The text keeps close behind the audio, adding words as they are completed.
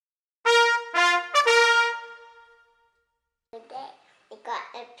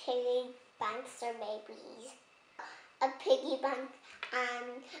a piggy bank for babies. A piggy bank,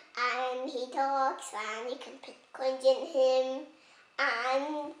 and he talks, and you can put coins in him,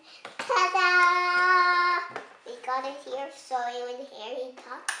 and ta-da! We got it here, so you will hear he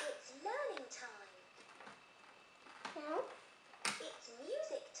talk. It's learning time. No? It's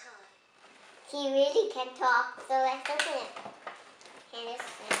music time. He really can talk, so let's open it. Here it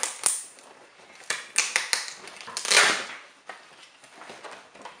is.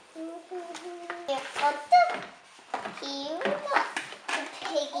 Here we got the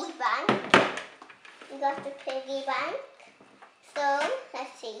piggy bank. We got the piggy bank. So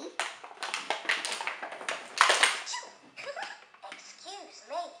let's see. Excuse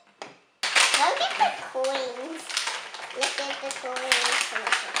me. Look at the coins. Look at the coins.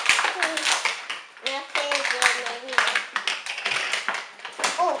 Now here's maybe.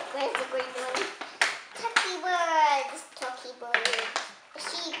 Oh, where's the green one? Turkey birds. Turkey birds. A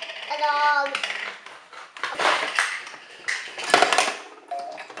sheep. A dog.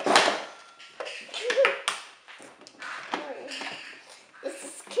 This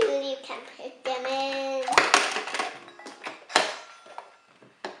is cool. You can put them in.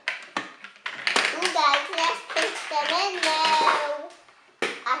 Guys, let's put them in now.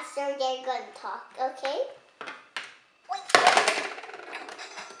 After they're gonna talk, okay?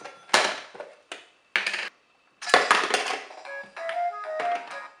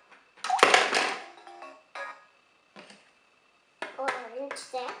 Orange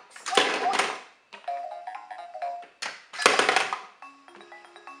sticks.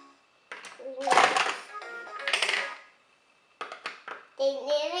 They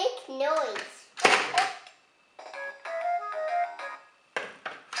make noise.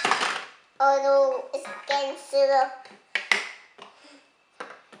 Although it's getting syrup.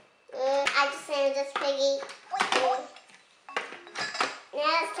 I just named this piggy. Now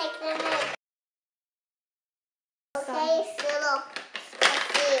let's take them in. Okay, syrup. Let's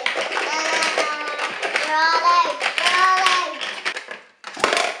see. They're all out. They're all out.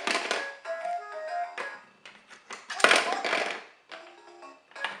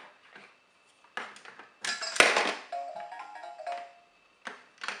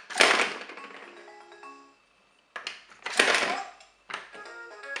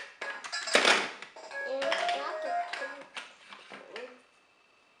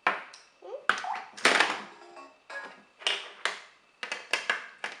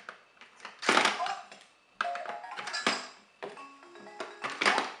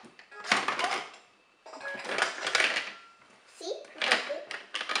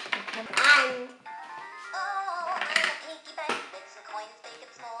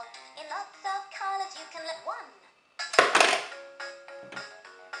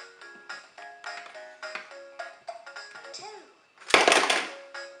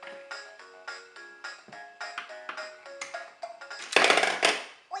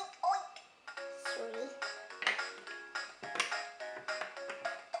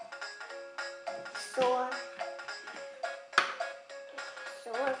 Four.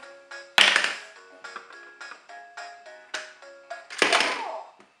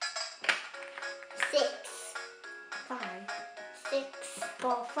 6. 5. 6.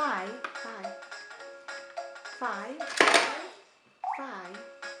 4, 5. 5.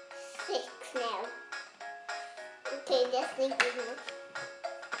 6 now. Okay, let's think of it.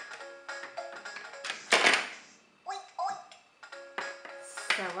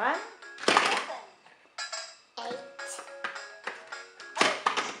 7. 8.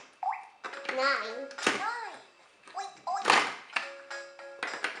 9.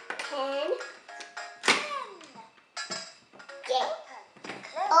 10. Yeah.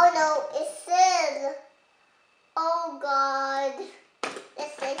 Oh no, it's still. Oh God.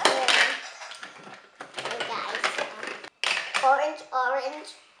 Let's take it. Hey guys. Orange.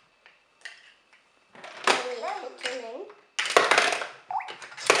 Put them in.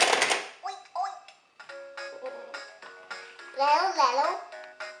 Lello.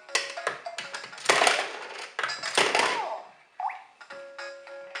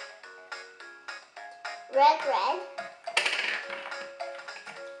 Red.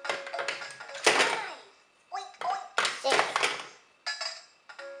 6.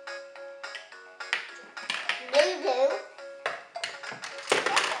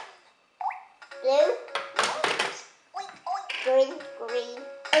 Blue. Green.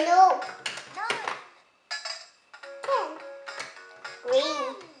 Oh no. 10.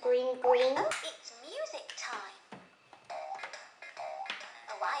 Green. It's music time.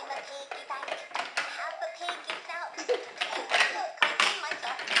 Oh, I'm a piggy bank. Have the piggies out. Look, I'm in my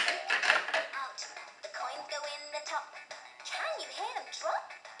top. Out. The coins go in the top. Can you hear them drop?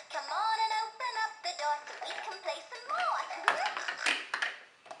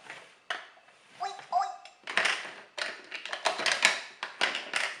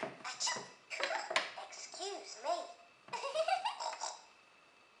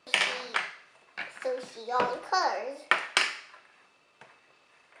 see all the colors.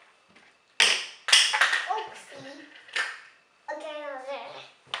 Oopsie. Again over there.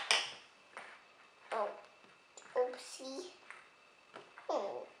 Oh, oopsie.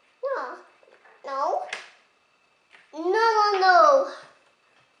 Oh, no. No. No.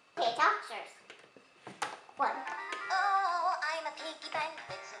 Okay, doctors. One. Oh, I'm a piggy bank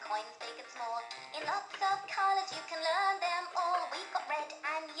with some coins big and small. In lots of colors you can learn them all. We've got red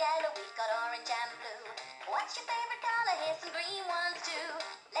and yellow, we've got orange and blue. What's your favorite color? Here's some green ones too.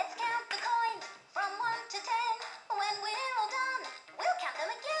 Let's count the coins from 1 to 10. When we're all done, we'll count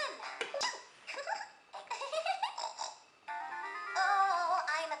them again. Oh,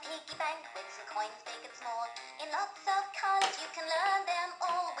 I'm a piggy bank with some coins big and small. In lots of colors you can learn them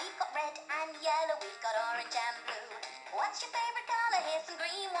all. We've got red and yellow, we've got orange and blue. What's your favorite color? Here's some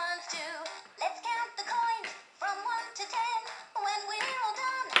green ones too. Let's count the coins from 1 to 10. When we're all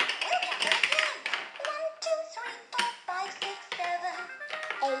done, we'll count them again. 1, 2, 3, 4, 5, 6, 7,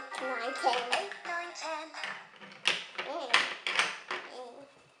 8, 9, 10. 8,